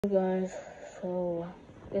Hey guys, so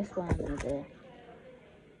guess what happened today?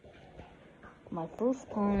 My first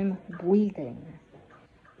time breathing.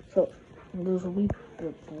 So there's a wee bit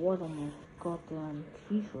of blood on my goddamn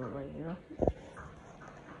t-shirt right here.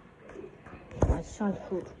 My side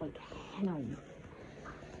hurts like hell.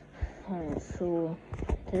 Alright, so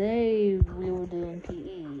today we were doing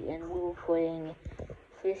PE and we were playing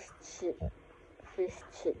fish,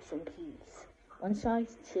 chips, and peas. One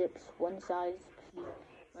side's chips, one side's pea,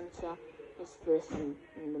 one side is fish, and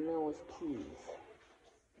in the middle is peas.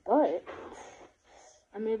 But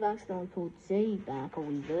I may have accidentally pulled Jay back a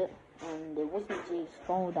wee bit, and it wasn't Jay's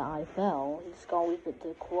fault that I fell. He just got a wee bit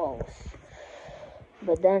too close.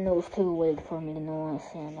 But then it was too late for me to notice,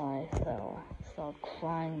 and I fell. Started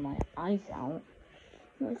crying my eyes out.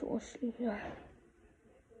 Might as well sleep here.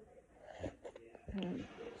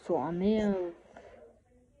 So I may have.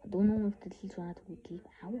 I don't know if the teacher had to keep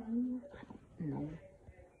out anymore. I don't know.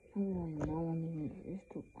 I don't really know. I mean, it's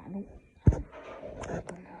too. I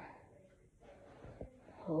don't know.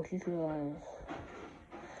 So she realized.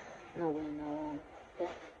 No, we know.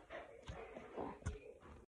 Okay.